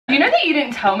You know that you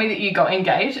didn't tell me that you got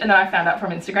engaged and then I found out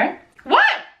from Instagram? What?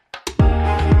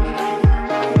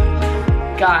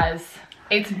 Guys,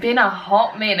 it's been a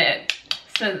hot minute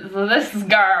since this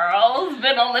girl's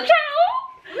been on the channel.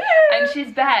 And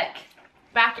she's back.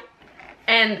 Back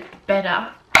and better.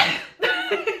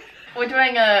 We're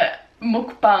doing a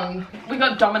mukbang. We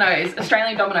got Domino's,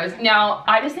 Australian Domino's. Now,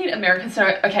 I just need American,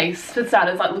 so, okay, for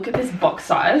starters, like, look at this box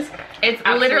size. It's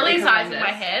literally the size of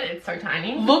my head. It's so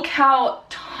tiny. Look how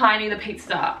tiny the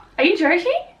pizzas are. Are you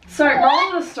joking? So,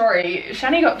 moral of the story,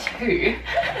 Shani got 2.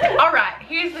 Alright,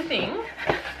 here's the thing.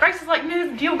 Grace is like, no,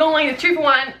 there's a deal going, there's 2 for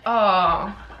 1.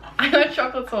 Oh, I got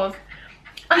chocolate sauce.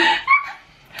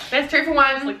 There's 2 for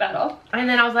 1. Flick that off. And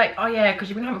then I was like, oh yeah, because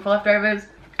you've been having for leftovers.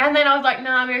 And then I was like,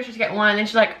 nah, maybe I should get 1. And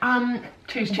she's like,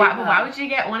 why would you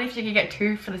get 1 if you could get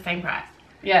 2 for the same price?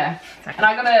 Yeah. So, and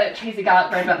I got a cheesy garlic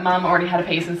bread, but Mum already had a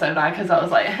piece and so did I, because I was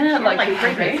like, like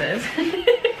 3 pieces.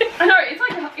 I know,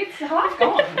 it's half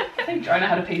gone. I think Jonah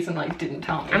had a piece and like didn't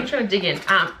tell me. I'm trying to dig in.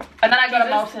 And then I got a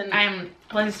molten.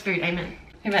 Delicious food, amen.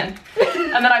 Amen.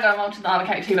 And then I got a molten lava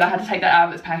cake too, but I had to take that out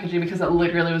of its packaging because it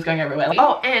literally was going everywhere.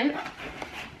 Oh, and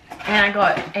I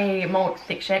got a malt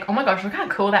thick shake. Oh my gosh, look how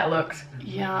cool that looks.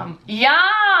 Yum.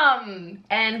 Yum!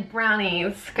 And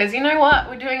brownies. Because you know what?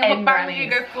 We're doing a mukbang. You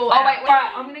go full out. Wait,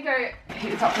 I'm gonna go heat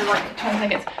this up for like 20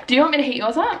 seconds. Do you want me to heat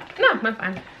yours up? No, I'm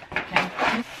fine.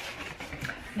 Okay.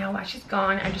 Now while she's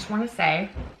gone, I just want to say,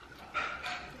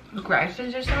 Grace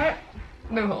is just like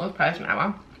the coolest person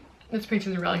ever. This pizza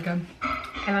is really good.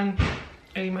 And I'm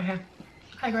editing my hair.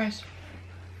 Hi Grace.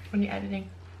 When you're editing.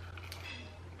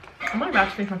 I'm about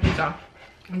to finish my pizza.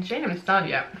 And she ain't even started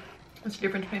yet. What's the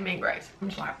difference between me and Grace? I'm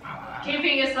just like, wow.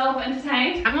 Keeping yourself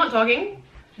entertained? I'm not talking.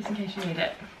 Just in case you need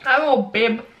it. Oh,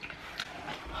 bib.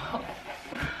 Oh.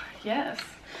 Yes.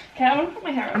 Okay, I want to put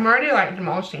my hair up. I'm already like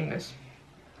demolishing this.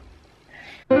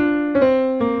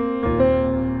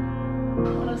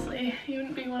 Honestly, you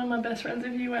wouldn't be one of my best friends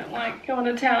if you went like going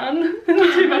to town and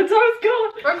 2 months I was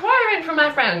gone. Requirement from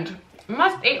my friend.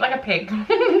 Must eat like a pig.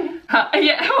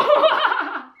 Yeah.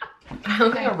 I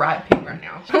look like a ripe pig right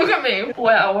now. Look at me.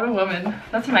 Wow, what a woman.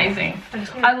 That's amazing.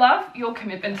 I love your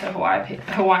commitment to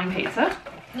Hawaiian pizza.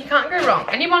 You can't go wrong.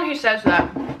 Anyone who says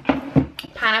that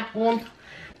pineapple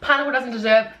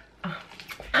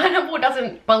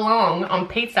doesn't belong on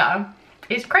pizza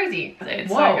is crazy.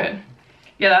 It's so good.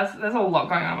 Yeah, there's a lot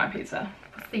going on my pizza.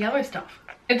 What's the yellow stuff?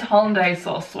 It's hollandaise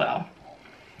sauce swell.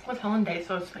 What's hollandaise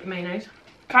sauce? Like mayonnaise?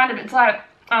 Kind of. It's like,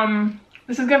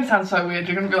 this is going to sound so weird.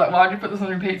 You're going to be like, why'd you put this on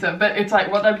your pizza? But it's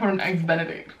like what they put on Eggs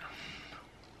Benedict.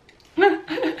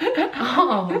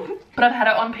 Oh. But I've had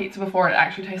it on pizza before and it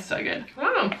actually tastes so good.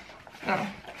 Oh.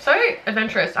 So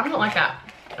adventurous. I'm not like that.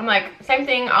 I'm like, same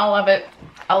thing, I'll love it.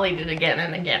 I'll eat it again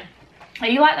and again. Are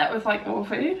you like that with like all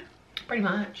food? Pretty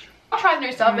much. I'll try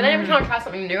new stuff, but every time I try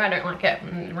something new, I don't like it.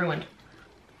 It's ruined.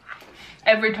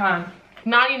 Every time.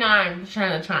 99%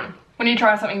 of the time. When you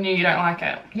try something new, you don't like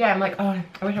it. Yeah, I'm like, oh,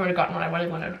 I wish I would have gotten what I really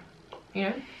wanted. You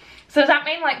know? So does that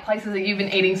mean like places that you've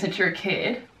been eating since you're a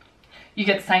kid, you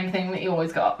get the same thing that you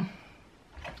always got?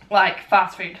 Like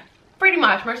fast food? Pretty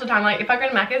much. Most of the time, like if I go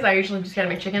to Macca's, I usually just get a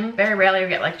McChicken. Very rarely I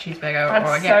get like a cheeseburger. That's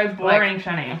or I get, so boring, like,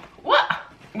 Shani. What?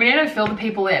 We need to fill the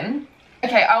people in.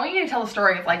 Okay, I want you to tell the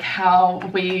story of like how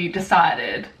we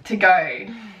decided to go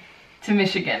to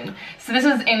Michigan. So this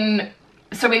was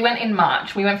so we went in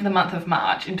March. We went for the month of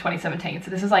March in 2017. So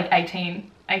this is like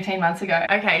 18 months ago.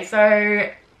 Okay, so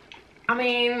I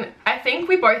mean, I think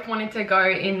we both wanted to go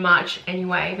in March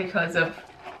anyway because of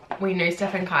we knew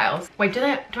Steph and Kyle's. Wait, do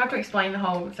I have to explain the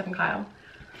whole Steph and Kyle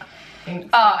thing?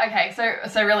 Oh, okay.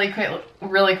 So really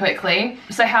quickly.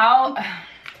 So how?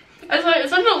 It's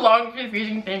such a long,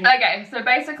 confusing thing. Okay, so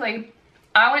basically,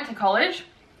 I went to college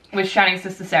with Shani's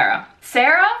sister Sarah.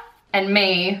 Sarah and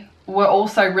me were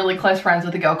also really close friends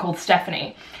with a girl called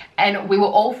Stephanie. And we were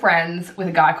all friends with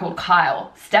a guy called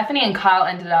Kyle. Stephanie and Kyle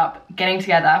ended up getting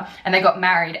together and they got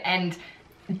married. And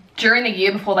during the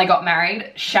year before they got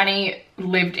married, Shani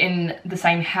lived in the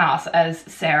same house as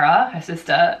Sarah, her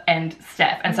sister, and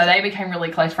Steph. And so they became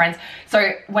really close friends.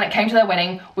 So when it came to their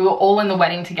wedding, we were all in the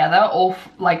wedding together. All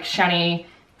like Shani,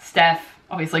 Steph,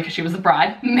 obviously because she was the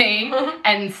bride, me,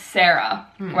 and Sarah,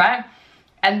 right?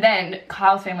 And then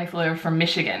Kyle's family flew over from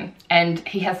Michigan. And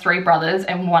he has 3 brothers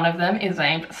and one of them is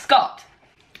named Scott.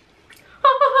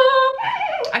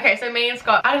 Okay, so me and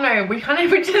Scott, I don't know, we kind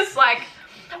of were just like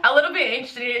a little bit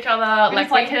interested in each other. Like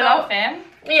hit it off, fam.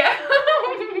 Yeah.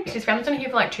 His family's been here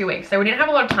for like 2 weeks, so we didn't have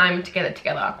a lot of time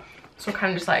together. So we're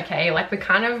kind of just like, okay, like we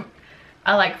kind of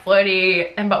are like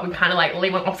flirty, but we kind of like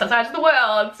live on opposite sides of the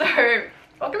world. So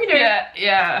what can we do?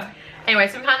 Yeah. Anyway,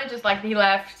 so kind of just like he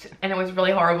left and it was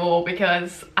really horrible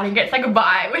because I didn't get to say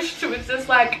goodbye, which was just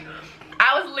like,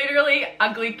 I was literally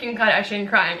ugly Kim Kardashian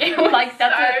crying. It was like,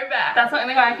 that's so bad. That's the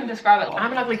only way I can describe it.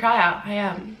 I'm an ugly crier, I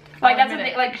am. Like, that's the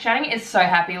thing, like, Shani is so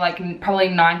happy, like, probably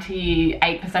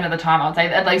 98% of the time, I would say,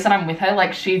 at least when I'm with her,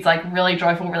 like, she's, like, really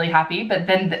joyful, really happy, but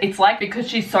then it's, like, because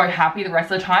she's so happy the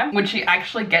rest of the time, when she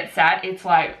actually gets sad, it's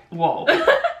like, whoa.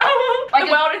 Like,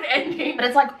 the world is ending. But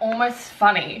it's, like, almost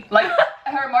funny. Like,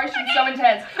 her emotion's so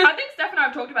intense. I think Steph and I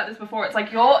have talked about this before. It's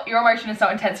like, your emotion is so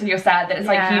intense when you're sad that it's,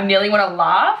 like, you nearly want to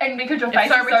laugh, and because your face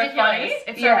is so funny.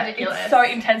 It's so ridiculous. It's so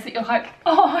intense that you're like,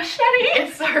 oh, Shani.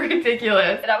 It's so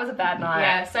ridiculous. That was a bad night.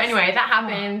 Yeah, so anyway, that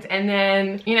happened, and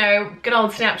then, you know, good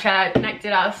old Snapchat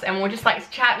connected us, and we're just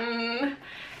like chatting.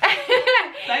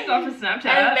 Thank God for Snapchat.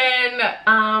 And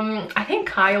then I think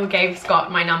Kyle gave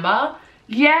Scott my number.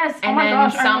 Yes. And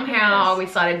then somehow we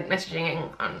started messaging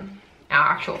on our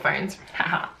actual phones.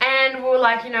 And we were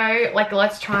like, you know, like,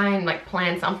 let's try and like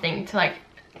plan something to like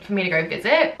for me to go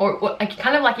visit, or like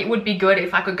kind of like it would be good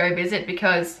if I could go visit,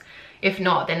 because if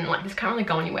not, then like this can't really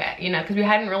go anywhere, you know, because we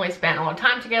hadn't really spent a lot of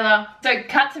time together. So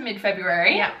cut to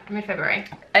mid-February. Yeah, mid-February.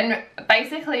 And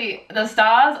basically the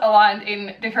stars aligned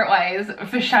in different ways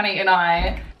for Shani and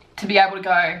I to be able to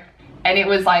go. And it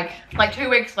was like 2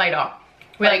 weeks later.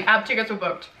 We like our tickets were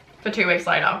booked for 2 weeks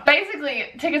later. Basically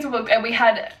tickets were booked and we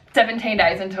had 17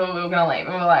 days until we were gonna leave.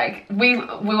 And we were like, we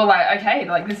were like, okay,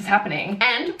 like this is happening.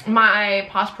 And my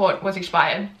passport was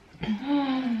expired.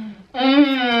 So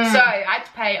I had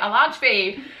to pay a large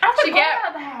fee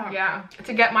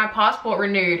to get my passport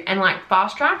renewed and like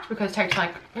fast tracked, because it takes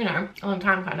like, you know, a long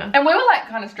time kind of. And we were like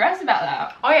kind of stressed about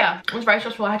that. Oh yeah, it was very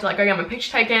stressful. I had to like go get my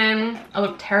picture taken. I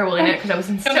looked terrible in it because I was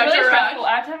in such a rush.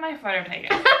 I had to have my photo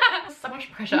taken. So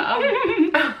much pressure.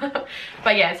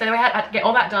 But yeah, so we had to get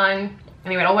all that done.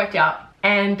 Anyway, it all worked out,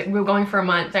 and we were going for a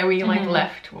month. So we like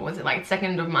left, what was it, like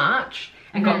 2nd of March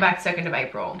and got back 2nd of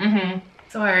April.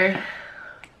 So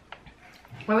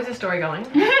where was the story going?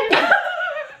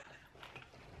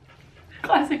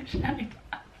 Classic Shani.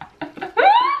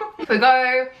 So we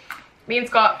go, me and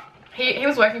Scott, he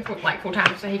was working for like full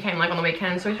time, so he came like on the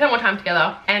weekend, so we spent more time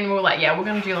together, and we were like, yeah, we're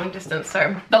gonna do long distance.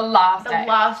 So the last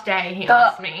day he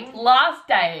asked me. Last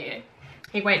day.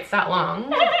 He waits that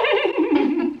long.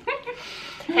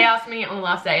 He asked me on the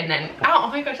last day, and then, oh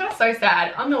my gosh, that was so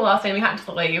sad. On the last day we had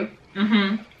to leave.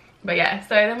 But yeah,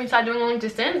 so then we started doing long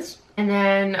distance. And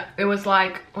then it was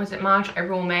like, was it March,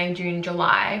 April, May, June,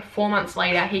 July. 4 months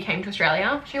later, he came to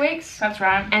Australia, 2 weeks. That's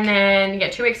right. And then, yeah,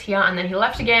 2 weeks here, and then he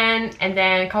left again. And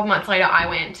then a couple months later, I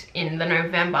went in the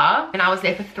November, and I was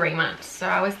there for 3 months. So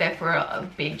I was there for a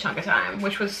big chunk of time,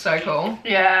 which was so cool.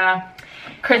 Yeah.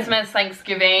 Christmas,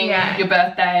 Thanksgiving, your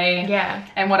birthday. Yeah.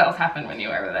 And what else happened when you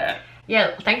were over there?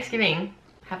 Yeah, Thanksgiving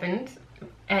happened.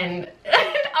 And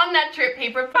on that trip, he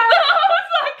proposed. I was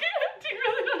like, do you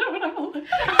really not know what I'm holding?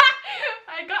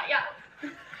 I got ya.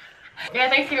 Yeah,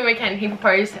 Thanksgiving weekend he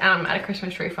proposed at a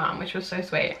Christmas tree farm, which was so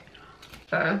sweet.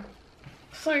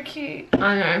 So cute.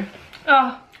 I know.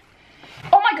 Oh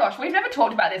my gosh, we've never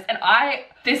talked about this, and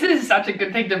this is such a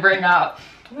good thing to bring up.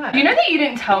 What? You know that you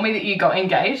didn't tell me that you got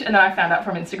engaged, and then I found out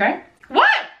from Instagram? What?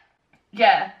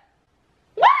 Yeah.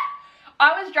 What?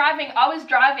 I was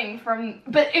driving from,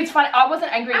 but it's funny, I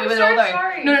wasn't angry with it all though.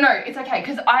 Sorry. No, it's okay,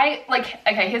 because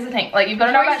okay, here's the thing, like, you've got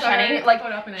to know about Shani, like,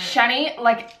 Shani,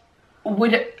 like,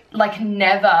 would, like,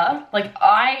 never, like,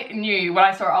 I knew when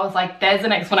I saw it, I was like, there's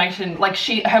an explanation, like,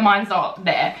 her mind's not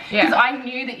there. Yeah. Because I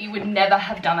knew that you would never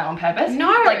have done that on purpose. No.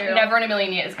 Like, never in a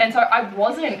million years. And so I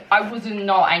was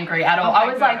not angry at all.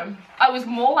 I was like, I was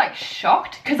more like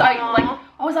shocked, because I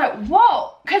was like,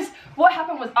 whoa. Because what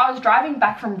happened was I was driving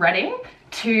back from Reading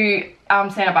to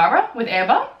Santa Barbara with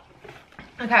Amber.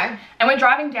 Okay. And we're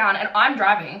driving down, and I'm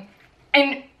driving,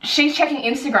 and she's checking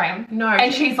Instagram. No.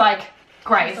 And she's like,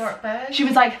 Grace. She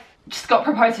was like, Scott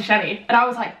proposed to Shani. And I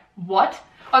was like, what?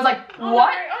 I was like,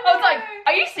 what? I was like,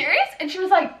 are you serious? And she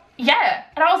was like, yeah.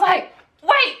 And I was like,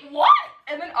 wait, what?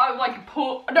 And then I like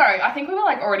I think we were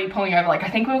like already pulling over. Like, I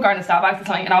think we were going to Starbucks or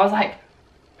something. And I was like,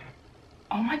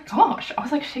 oh my gosh. I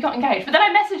was like, she got engaged. But then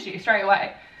I messaged you straight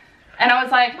away. And I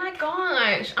was like, oh my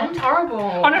gosh, I'm horrible.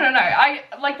 Oh, no.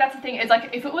 Like, that's the thing. It's like,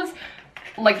 if it was,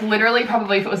 like, literally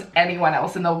probably if it was anyone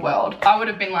else in the world, I would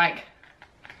have been like,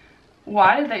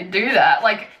 why did they do that?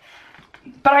 Like,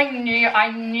 but I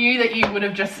knew that you would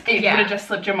have just, would have just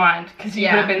slipped your mind, because you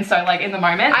would have been so, like, in the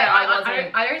moment.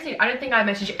 I don't think I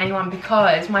messaged anyone,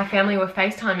 because my family were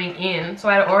FaceTiming in, so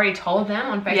I had already told them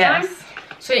on FaceTime. Yes.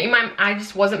 So I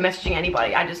just wasn't messaging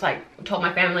anybody. I just, like, told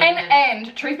my family.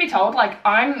 And truth be told, like,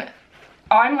 I'm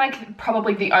like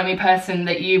probably the only person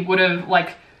that you would have,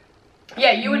 like,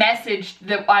 Yeah, you would messaged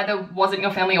that either wasn't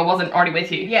your family or wasn't already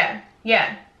with you. Yeah,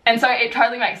 yeah. And so it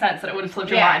totally makes sense that it would have slipped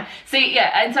your Yeah. mind. See,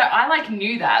 yeah, and so I like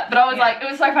knew that, but I was like, it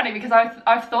was so funny because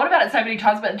I've thought about it so many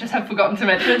times, but just have forgotten to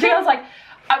mention it to you. I was like,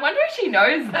 I wonder if she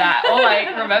knows that or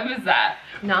like remembers that.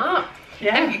 No.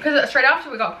 Yeah. Because straight after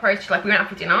we got proposed, like we went out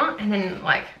for dinner, and then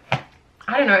like,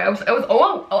 I don't know, it was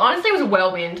all, honestly it was a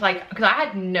whirlwind, like, because I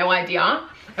had no idea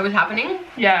it was happening.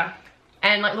 Yeah.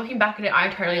 And like looking back at it, I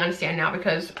totally understand now,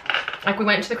 because like we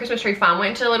went to the Christmas tree farm,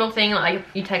 went to a little thing, like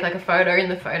you take like a photo in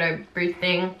the photo booth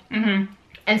thing.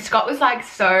 And Scott was like,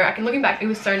 I can looking back, he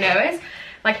was so nervous.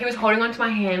 Like he was holding onto my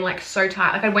hand like so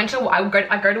tight. Like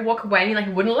I'd go to walk away and he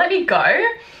like wouldn't let me go.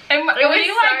 And it was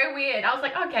so weird. I was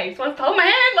like, okay, you just want to hold my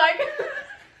hand?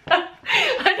 Like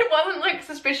I wasn't like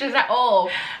suspicious at all.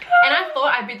 And I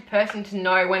thought I'd be the person to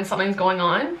know when something's going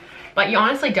on. But you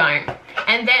honestly don't.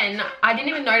 And then I didn't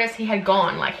even notice he had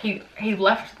gone. Like he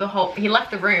left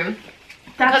the room.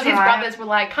 Because his brothers were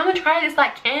like, come and try this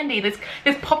like candy, this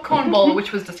popcorn ball,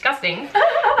 which was disgusting.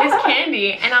 This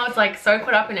candy. And I was like so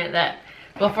caught up in it that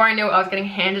before I knew it, I was getting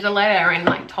handed a letter and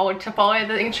like told to follow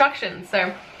the instructions.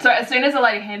 So as soon as the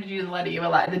lady handed you the letter, you were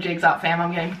like, the jig's up, fam,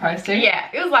 I'm getting proposed to. Yeah,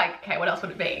 it was like, okay, what else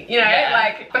would it be? You know,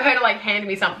 like for her to like hand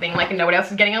me something, like, and no one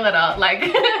else is getting a letter, like.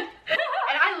 And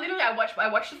I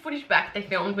watched the footage back. They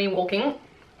filmed me walking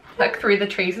like through the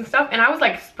trees and stuff, and I was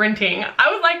like sprinting.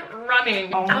 I was like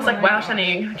running. I was like, wow,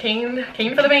 Shani, keen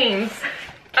for the beans.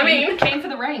 Keen for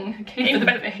the ring. Keen for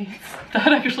the beans.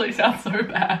 That actually sounds so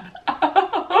bad.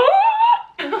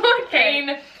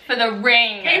 Keen for the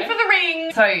ring. Keen for the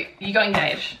ring. So you got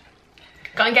engaged.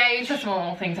 Got engaged. Just a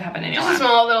small thing to happen in your life. Just a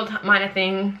small little minor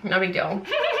thing, no big deal.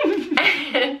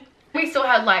 And we still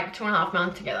had like 2.5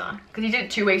 months together, because he did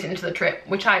it 2 weeks into the trip,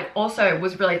 which I also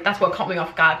was really, that's what caught me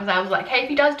off guard, because I was like, hey, if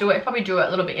he does do it, probably do it a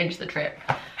little bit into the trip.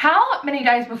 How many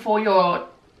days before your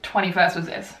 21st was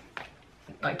this?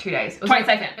 Like 2 days.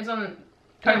 22nd. It's on,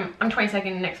 I'm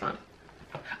 22nd next month.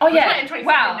 Oh yeah, I'm 22nd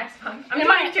wow. next month. I'm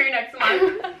 22 next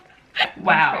month.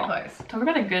 Wow. Pretty close. Talk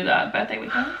about a good birthday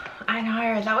weekend. I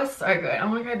know, that was so good. I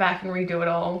want to go back and redo it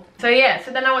all. So yeah,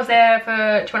 so then I was there for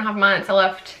 2.5 months. I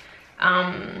left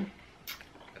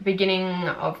beginning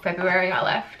of February. I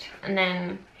left, and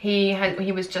then he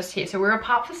was just here. So we were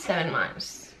apart for 7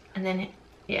 months, and then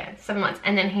 7 months,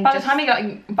 and then by the time he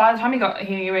got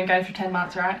here, you were engaged for 10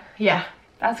 months, right? Yeah.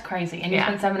 That's crazy, and you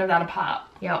spent 7 of that apart.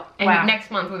 Yeah. And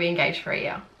next month we'll be engaged for a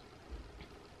year.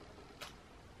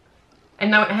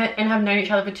 And have known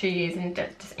each other for 2 years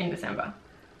in December.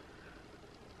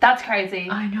 That's crazy.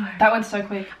 I know. That went so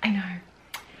quick. I know.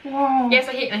 Wow. Yeah,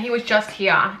 so he was just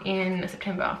here in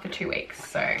September for 2 weeks.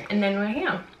 So, and then we're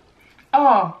here.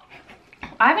 Oh,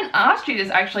 I haven't asked you this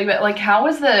actually, but like, how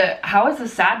was the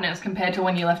sadness compared to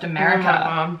when you left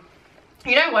America?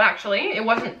 You know what? Actually, it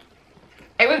was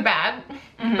bad,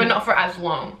 but not for as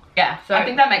long. Yeah, so I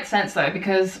think that makes sense though,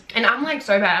 because and I'm like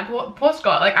so bad. Poor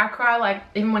Scott. Like I cry like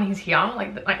even when he's here,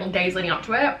 like days leading up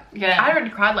to it. Yeah, I already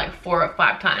cried like 4 or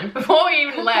 5 times before we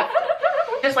even left.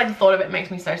 Just like the thought of it makes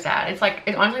me so sad. It's like,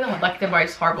 it's honestly like the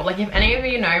most horrible. Like if any of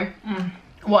you know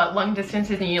what long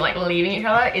distance is and you like leaving each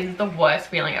other is the worst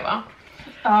feeling ever.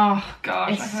 Oh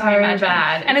gosh, it's so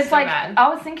bad. And it's so like bad. I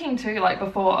was thinking too, like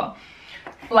before,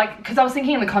 like because I was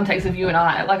thinking in the context of you and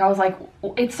I, like I was like,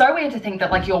 it's so weird to think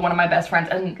that like you're one of my best friends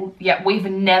and yet we've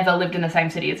never lived in the same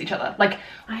city as each other. Like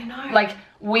I know. Like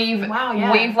we've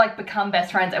like become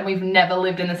best friends and we've never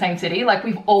lived in the same city. Like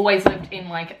we've always lived in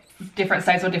like different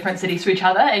states or different cities to each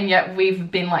other, and yet we've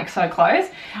been like so close.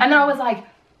 And then I was like,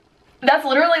 that's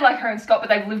literally like her and Scott, but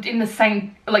they've lived in the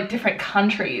same like different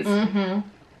countries.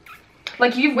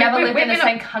 Like you've never lived in the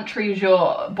same country as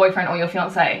your boyfriend or your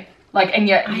fiance. Like, and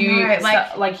yet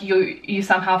you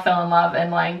somehow fell in love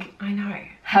and like I know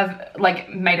have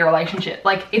like made a relationship.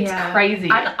 Like it's crazy.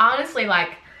 And honestly, like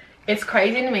it's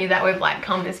crazy to me that we've like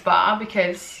come this far,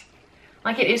 because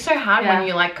like it is so hard when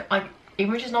you like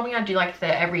even just not being able to do like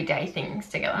the everyday things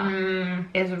together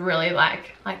is really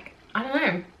like I don't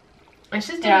know. It's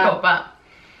just difficult, but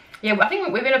yeah, I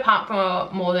think we've been apart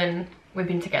for more than we've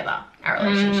been together, our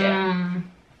relationship.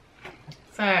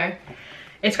 So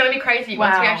it's gonna be crazy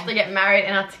once we actually get married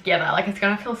and are together. Like it's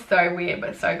gonna feel so weird,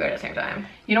 but so good at the same time.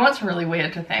 You know what's really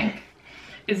weird to think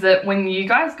is that when you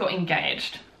guys got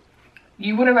engaged,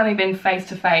 you would have only been face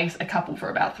to face a couple for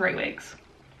about 3 weeks.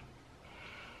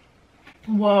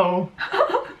 Whoa.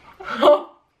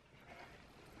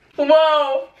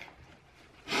 Whoa.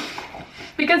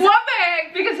 Because what the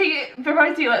heck? Because he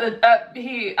proposed to you like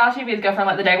he asked you to be his girlfriend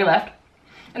like the day we left.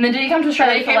 And then did he come to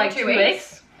Australia for like 2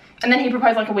 weeks? And then he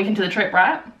proposed like a week into the trip,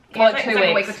 right? Yeah, or like 2 weeks. Like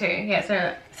a week or two.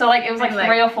 Yeah, so like it was like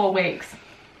 3 or 4 weeks.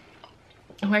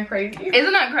 Am I crazy?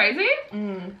 Isn't that crazy?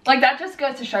 Like, that just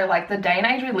goes to show, like, the day and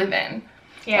age we live in.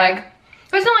 Yeah. Like,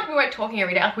 but it's not like we weren't talking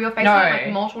every day. Like, we were FaceTiming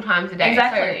like multiple times a day.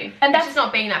 Exactly. So And that's just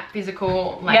not being that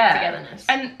physical, like, togetherness.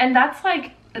 And that's,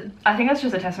 like, I think that's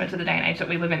just a testament to the day and age that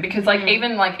we live in. Because, like,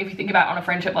 even, like, if you think about on a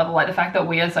friendship level, like, the fact that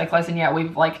we are so close and yet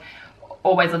we've, like,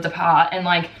 always lived apart. And,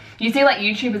 like, you see, like,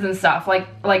 YouTubers and stuff, like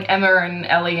Emma and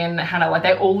Ellie and Hannah, like,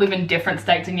 they all live in different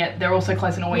states and yet they're all so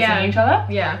close and always seeing each other.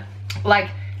 Yeah.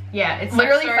 Like, yeah, it's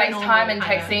literally like so FaceTime and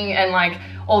texting and, like,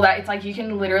 all that. It's like you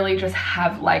can literally just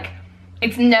have, like,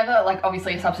 it's never, like,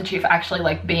 obviously a substitute for actually,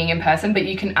 like, being in person, but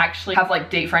you can actually have, like,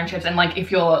 deep friendships. And, like, if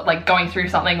you're, like, going through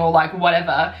something or, like,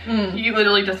 whatever, you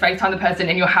literally just FaceTime the person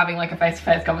and you're having, like, a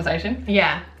face-to-face conversation.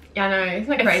 Yeah. Yeah, I know. Isn't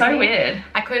that crazy? It's so weird.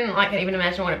 I couldn't, like, even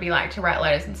imagine what it'd be like to write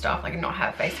letters and stuff, like, and not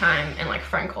have FaceTime and, like,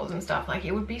 phone calls and stuff. Like,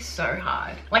 it would be so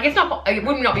hard. Like, it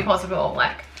would not be possible,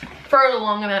 like, for a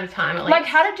long amount of time, at least. Like,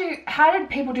 how did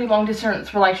people do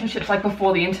long-distance relationships, like,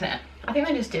 before the internet? I think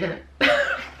they just didn't.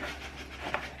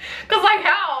 Because, like,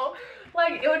 how?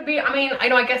 Like, it would be, I mean, I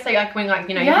know, I guess they, like, when, like,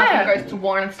 you know, your husband goes to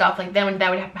war and stuff, like, then they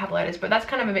would have letters, but that's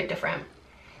kind of a bit different.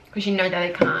 Because you know that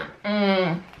they can't,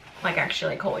 like,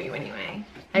 actually call you anyway.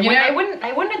 They wouldn't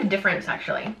know the difference,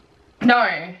 actually.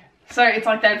 No. So it's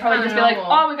like they'd probably just be like,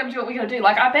 oh, we're gonna do what we gotta do.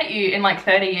 Like, I bet you in, like,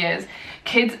 30 years,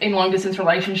 kids in long-distance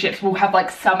relationships will have, like,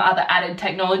 some other added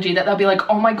technology that they'll be like,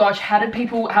 oh my gosh, how did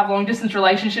people have long-distance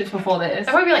relationships before this?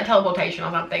 It would be, like, teleportation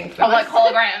or something. Or, like,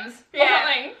 holograms. Yeah. Or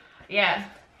something. Yeah.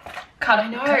 I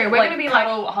know, we're like, gonna be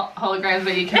cuddle holograms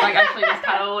where you can, like, actually just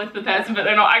cuddle with the person, but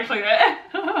they're not actually there.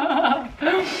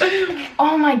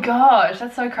 Oh my gosh,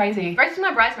 that's so crazy. Grace is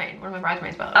my bridesmaid, one of my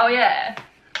bridesmaids, by the way. Oh yeah.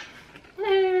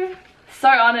 So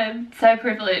honoured, so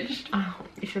privileged. Oh,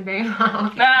 you should be.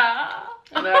 No,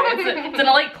 it's an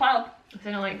elite club. It's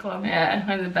an elite club. Yeah,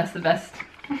 I'm the best of the best.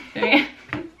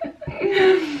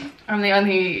 I'm the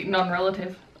only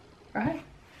non-relative, right?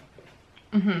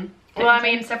 Well, I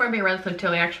mean, Steph won't be a relative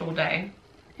till the actual day.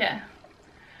 Yeah.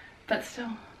 But still.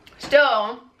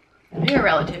 Still, you're a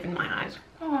relative in my eyes.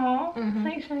 Aww,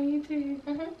 thanks, Shani, you too.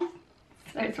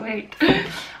 So sweet.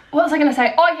 What was I gonna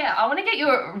say? Oh yeah, I want to get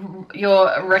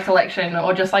your recollection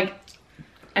or just, like,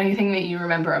 anything that you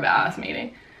remember about us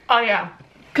meeting. Oh yeah.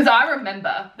 Because I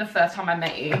remember the first time I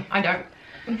met you. I don't.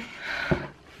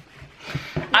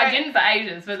 I didn't for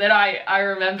ages, but then I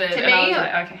remembered and I was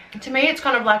like, okay. To me, it's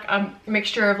kind of like a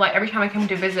mixture of, like, every time I come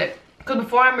to visit. Because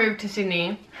before I moved to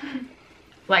Sydney,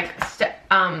 like,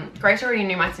 Grace already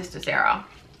knew my sister Sarah.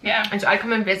 Yeah. And so I'd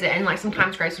come and visit, and, like,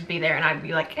 sometimes Grace would be there and I'd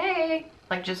be like, hey.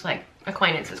 Like, just, like,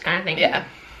 acquaintances kind of thing. Yeah.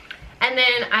 And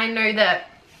then I know that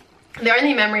the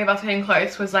only memory of us getting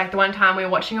close was, like, the one time we were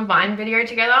watching a Vine video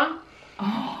together.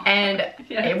 Oh, and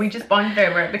we just bonded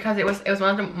over it because it was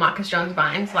one of the Marcus Jones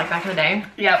Vines, like, back in the day.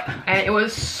 Yep. And it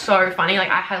was so funny. Like,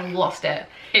 I had lost it.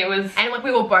 It was. And, like,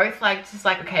 we were both, like, just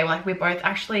like, okay, well, like, we both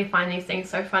actually find these things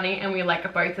so funny and we, like, are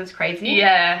both as crazy.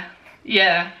 Yeah.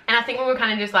 Yeah. And I think we were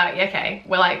kind of just like, yeah, okay,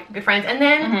 we're, like, good friends. And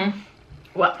then,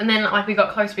 like, we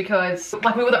got close because,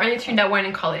 like, we were the only two that weren't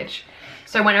in college.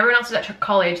 So when everyone else was at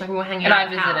college, like, we were hanging out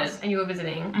at the house and you were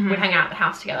visiting, we'd hang out at the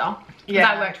house together. Because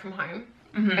I worked from home.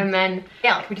 And then,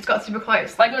 yeah, like, we just got super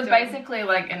close. Like, it was basically,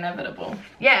 like, inevitable.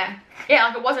 Yeah. Yeah,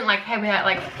 like, it wasn't like, hey, we had,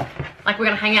 like we're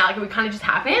gonna hang out. Like, it kind of just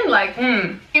happened. Like,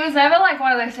 it was never, like,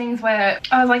 one of those things where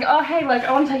I was like, oh, hey, like,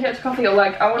 I want to take you out to coffee, or,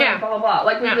 like, I want to blah, blah, blah.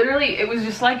 Like, we literally, it was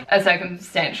just, like, a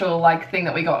circumstantial, like, thing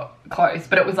that we got close.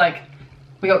 But it was, like,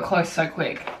 we got close so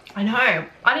quick. I know.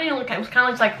 I didn't even look at it. It was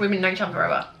kind of like we've been knowing each other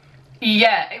forever.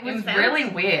 Yeah, it was really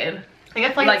weird. I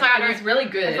guess, like it was really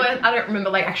good. I don't remember,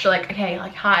 like, actually, like, okay,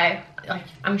 like, hi, like,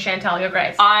 I'm Chantal, you're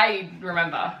Grace. I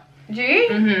remember. Do you?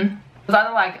 It was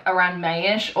either, like, around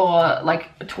May-ish or,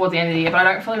 like, towards the end of the year, but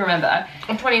I don't fully remember.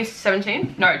 In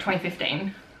 2017? No,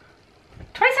 2015.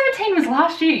 2017 was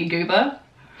last year, you goober.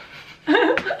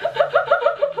 You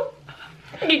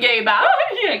goober?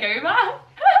 Yeah, goober.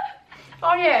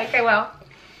 Oh, yeah, okay, well.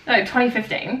 No,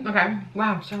 2015. Okay.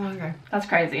 Wow, so long ago. That's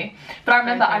crazy. But I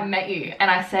remember I met you and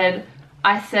I said,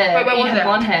 wait, where you was had it?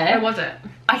 blonde hair. Where was it?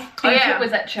 I think it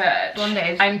was at church. Blonde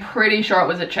days. I'm pretty sure it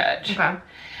was at church. Okay.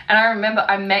 And I remember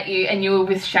I met you and you were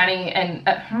with Shani and,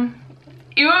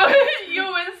 you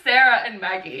were with Sarah and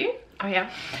Maggie. Oh, yeah.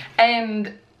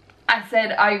 And I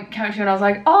said, I came up to you and I was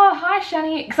like, oh, hi,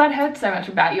 Shani. Because I'd heard so much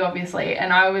about you, obviously.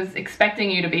 And I was expecting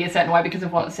you to be a certain way because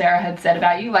of what Sarah had said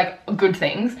about you, like, good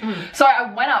things. So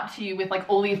I went up to you with, like,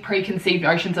 all these preconceived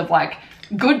notions of, like,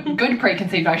 good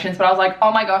preconceived notions. But I was like,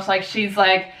 oh my gosh, like, she's,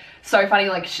 like, so funny.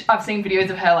 Like, I've seen videos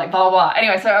of her, like, blah, blah, blah.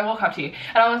 Anyway, so I walk up to you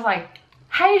and I was like,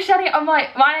 hey, Shani. I'm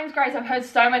like, my name's Grace. I've heard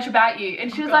so much about you.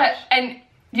 And she was like, and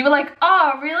you were like,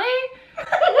 oh, really?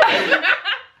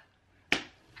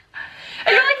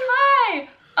 And you're like, hi.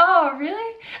 Oh,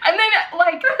 really? And then,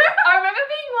 like, I remember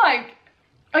being like,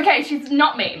 okay, she's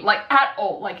not mean, like, at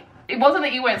all. Like, it wasn't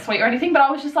that you weren't sweet or anything, but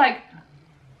I was just like,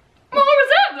 more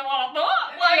reserved than what I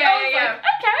thought. Like, Yeah, I was like,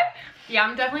 okay. Yeah,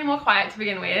 I'm definitely more quiet to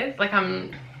begin with. Like,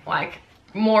 I'm, like,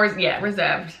 more,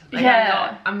 reserved. Like,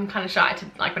 Yeah. I'm kind of shy to,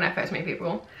 like, when I first meet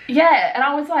people. Yeah, and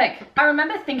I was like, I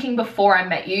remember thinking before I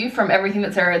met you, from everything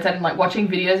that Sarah had said and like watching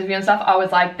videos of you and stuff, I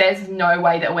was like, there's no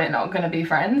way that we're not gonna be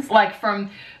friends. Like from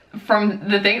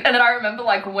the thing, and then I remember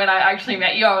like when I actually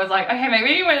met you, I was like, okay,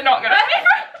 maybe we're not gonna be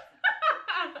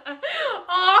friends.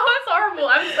 Oh, it's horrible.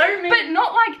 I'm so mean. But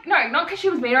not like, no, not because she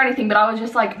was mean or anything, but I was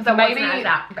just like, so maybe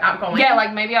outgoing. yeah,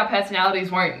 like maybe our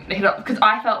personalities won't hit up, because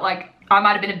I felt like I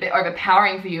might have been a bit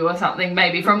overpowering for you or something,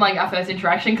 maybe from like our first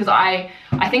interaction, because I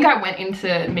think I went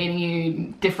into meeting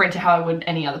you different to how I would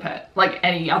any other person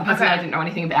I didn't know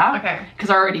anything about. Okay. Because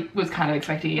I already was kind of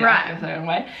expecting you to act a certain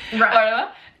way. Right.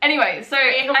 Whatever. Anyway, so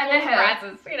Yeah, I met her.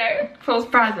 prizes, you know. Full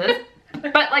prizes.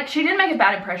 But like she didn't make a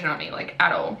bad impression on me, like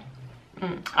at all.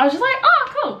 I was just like,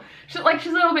 oh, cool. She's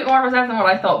a little bit more reserved than what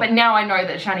I thought. But now I know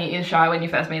that Shani is shy when you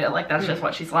first meet her. Like that's just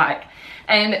what she's like.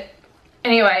 And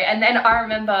anyway, and then I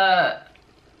remember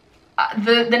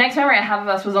the next memory I have of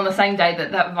us was on the same day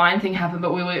that that Vine thing happened.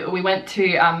 But we went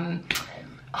to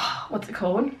what's it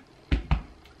called?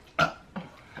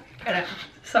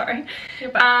 Sorry.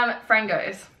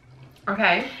 Frango's.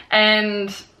 Okay.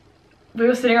 And we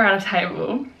were sitting around a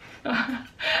table.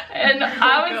 And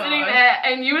I was sitting there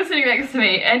and you were sitting next to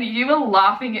me and you were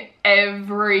laughing at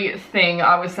everything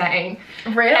I was saying.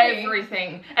 Really?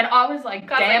 Everything. And I was like,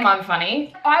 damn, I'm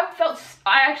funny. I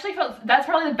actually felt, that's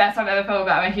probably the best I've ever felt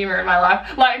about my humor in my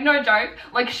life. Like, no joke.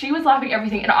 Like, she was laughing at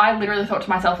everything and I literally thought to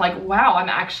myself, like, wow, I'm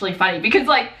actually funny. Because,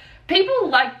 like, people,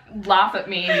 like, laugh at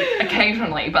me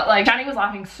occasionally. But, like, Shani was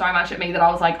laughing so much at me that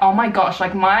I was like, oh my gosh,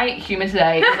 like, my humor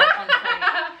today is, like, on point.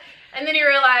 And then you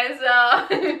realize,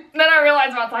 Then I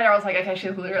realized months later, I was like, okay, she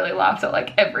literally laughed at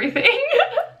like everything.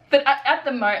 But at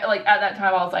that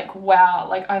time, I was like, wow,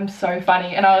 like I'm so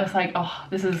funny. And I was like, oh,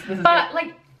 this is but good.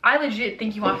 like, I legit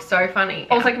think you are so funny.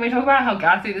 Also, can we talk about how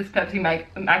gassy this Pepsi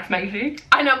Max makes you?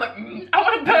 I know, but I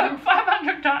want to burp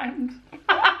 500 times.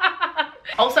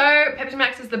 Also, Pepsi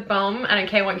Max is the bomb. I don't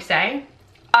care what you say.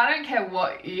 I don't care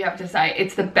what you have to say.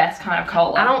 It's the best kind of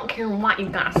cola. I don't care what you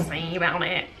gotta say about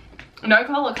it. No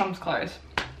cola comes close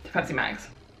to Pepsi Max.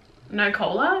 No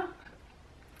cola?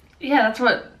 Yeah,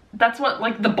 that's what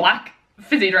like the black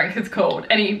fizzy drink is called.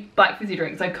 Any black fizzy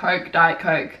drink, so Coke, Diet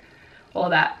Coke, all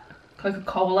that.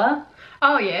 Coca-Cola.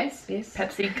 Oh yes, yes.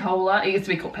 Pepsi Cola. It used to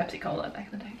be called Pepsi Cola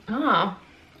back in the day. Oh.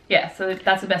 Yeah, so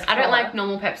that's the best cola. I don't like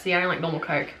normal Pepsi, I don't like normal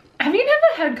Coke. Have you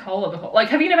never had cola before? Like,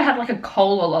 have you never had like a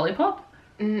cola lollipop?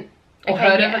 Or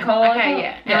heard of a cola lollipop? Okay,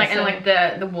 yeah. And like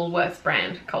the Woolworths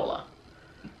brand cola.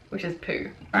 Which is poo.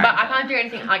 Right. But I can't do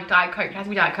anything like Diet Coke. It has to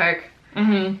be Diet Coke.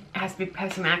 It has to be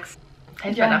Pepsi Max.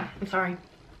 Tastes better. I'm sorry.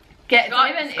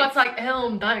 Scott's like,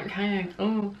 ew, Diet Coke.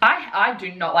 Ooh. I do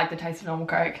not like the taste of normal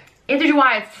Coke. Either do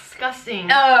I. It's disgusting.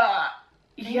 Yuck.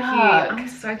 I'm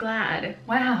so glad.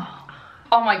 Wow.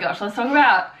 Oh my gosh, let's talk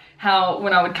about how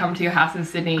when I would come to your house in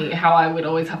Sydney, how I would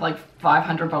always have like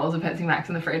 500 bottles of Pepsi Max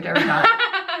in the fridge every time.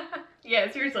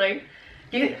 Yeah, seriously.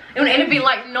 It would be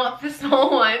like not the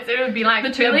small ones, it would be like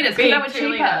the 2 liters because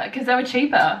they were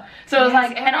cheaper. So it was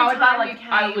like, and I would buy like,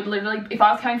 I would literally, if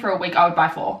I was coming for a week, I would buy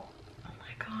 4. Oh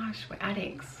my gosh, we're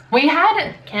addicts. We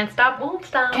had, can't stop, won't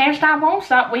stop. Can't stop, won't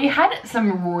stop. We had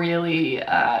some really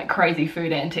crazy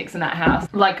food antics in that house.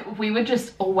 Like we would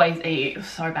just always eat. It was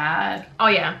so bad. Oh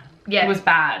yeah. Yeah. It was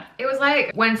bad. It was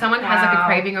like when someone has like a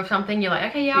craving of something, you're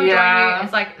like, okay, yeah, I'll join you.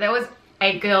 It's like there was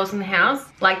 8 girls in the house,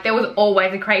 like there was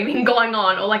always a craving going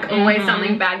on or like always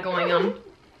something bad going on.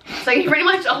 So you pretty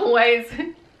much always,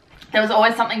 there was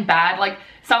always something bad, like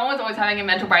someone was always having a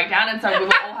mental breakdown and so we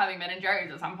were all having Ben and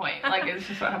Jerry's at some point. Like it's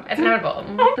just what happened. It's inevitable.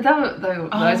 But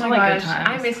those were like good times.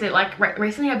 I miss it. Like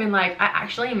recently I've been like, I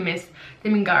actually miss the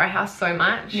Mingara house so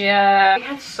much. Yeah. We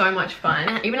had so much fun.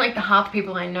 And even like the half the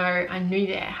people I knew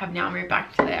there have now moved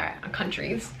back to their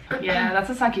countries. Yeah, that's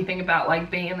the sucky thing about like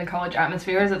being in the college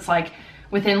atmosphere is it's like,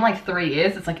 within like 3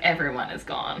 years, it's like everyone is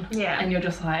gone. Yeah. And you're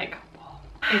just like, whoa.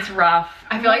 It's rough.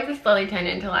 I feel like this slowly turned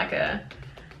into like a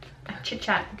chit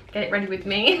chat. Get it ready with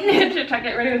me. Chit chat,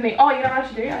 get ready with me. Oh, you know what I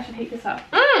should do? I should heat this up.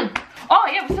 Oh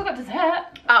yeah, we still got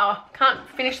dessert. Oh, can't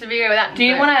finish the video without Do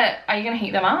you want to, are you going to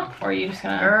heat them up? Or are you just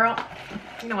going to? Girl,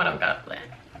 you know what I've got up there.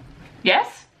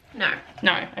 Yes? No.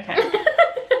 No, okay.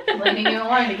 Leaving you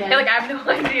alone again. You're like, I have no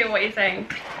idea what you're saying.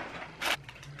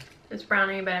 This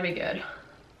brownie better be good.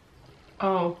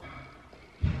 Oh.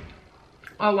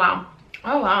 Oh wow.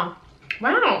 Oh wow.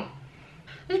 Wow.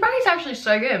 This brownie's actually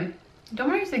so good.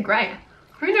 Domino's are great.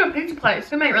 We do a pizza place.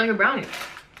 They make really good brownies.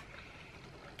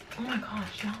 Oh my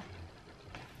gosh, yeah.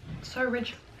 It's so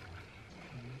rich.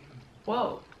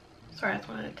 Whoa. Sorry, I just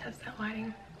wanted to test that lighting.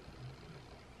 Is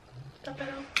that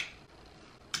better?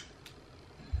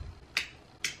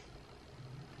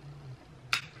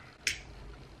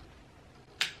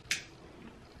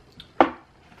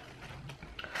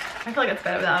 I feel like it's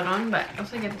better without it on, but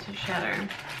also give this a shadow.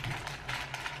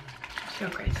 So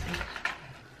crazy.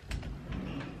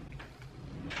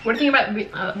 What do you think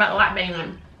about the light being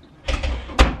on?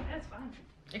 That's fun.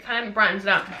 It kind of brightens it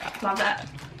up. Love that.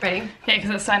 Ready? Yeah, because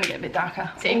it's starting to get a bit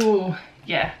darker. See? Ooh,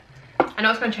 yeah. I know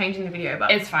it's going to change in the video,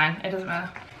 but It's fine. It doesn't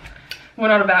matter. We're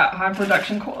not about high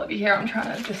production quality here. I'm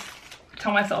trying to just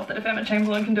tell myself that if Emma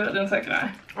Chamberlain can do it, then so can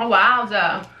I. oh wow,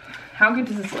 so How good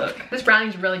does this look? this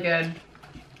brownie's really good.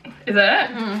 Is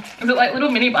it? Is it like little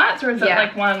mini bites or is it Yeah.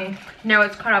 like one? No,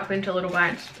 it's cut up into little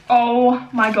bites. Oh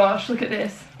my gosh, look at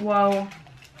this. Whoa.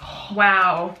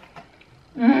 Wow.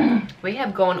 We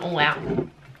have gone all out.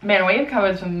 Man, we have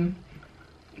covered some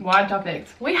wide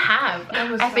topics. We have.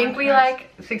 That was I so think we nice.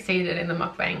 like succeeded in the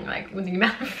mukbang, like with the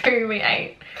amount of food we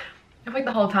ate. I think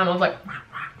the whole time I was like,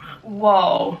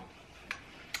 Whoa.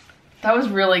 That was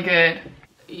really good.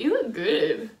 You look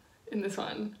good in this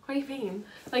one. what do you mean?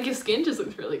 Like your skin just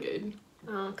looks really good.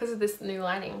 Oh, because of this new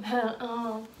lighting.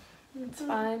 Oh, it's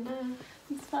fine.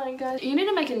 It's fine, guys. You need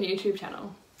to make a YouTube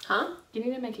channel. Huh? You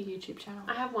need to make a YouTube channel.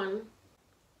 I have one.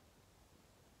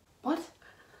 What?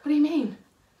 What do you mean?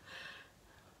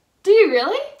 Do you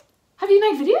really? Have you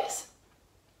made videos?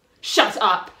 Shut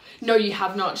up. No, you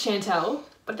have not, Chantel.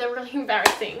 But they're really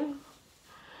embarrassing.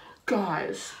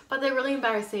 Guys. But they're really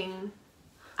embarrassing.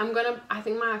 I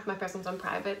think my first one's on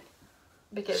private.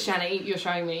 Because Shani, you're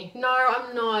showing me. no,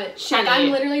 I'm not. Shani. Like,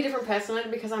 I'm literally a different person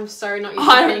because I'm so not used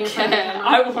I to don't being in front of the care. camera.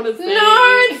 I want to see.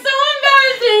 No, it's so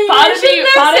embarrassing.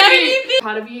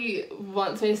 Part of you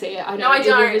wants me to see it. I know. No, I even if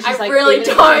don't. it's just, I like, really even if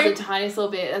it's don't. just the tiniest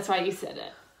little bit. That's why you said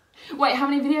it. Wait, how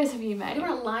many videos have you I made? don't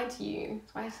want to lie to you.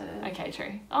 That's why I said it. Okay,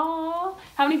 true. Oh,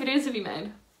 how many videos have you made?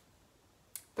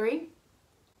 3.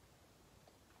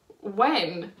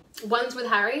 When? One's with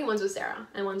Harry, one's with Sarah,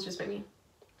 and one's just with me.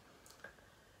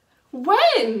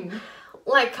 When?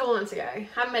 Like a couple months ago.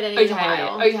 Haven't made any in a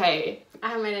while. Okay. I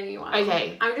haven't made any in a while.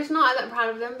 Okay. I'm just not that proud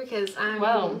of them because I'm.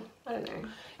 Well. I don't know.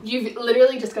 You've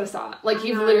literally just got to start. Like,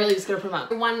 you've know. literally just got to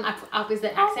promote. One up is the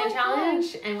Oh accent my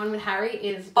challenge, and one with Harry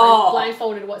is Oh.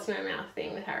 blindfolded what's in my mouth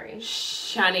thing with Harry.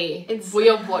 Shani, we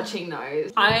are watching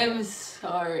those. I am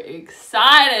so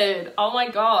excited. Oh my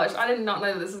gosh. I did not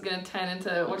know that this was going to turn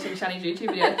into watching Shani's YouTube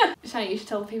video. Shani, you should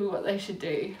tell people what they should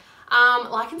do.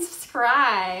 Like and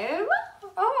subscribe.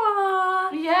 Oh.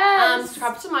 Yes.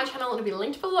 Subscribe to my channel. It'll be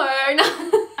linked below.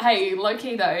 Hey, low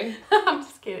key though. I'm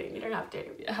just kidding. You don't have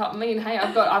to. I mean, hey,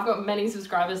 I've got many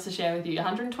subscribers to share with you.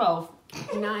 112.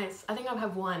 Nice. I think I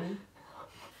have 1.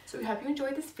 So we hope you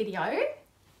enjoyed this video.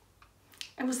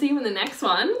 And we'll see you in the next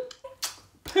one.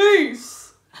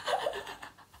 Peace.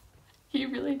 You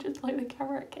really just like the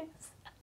camera, I guess.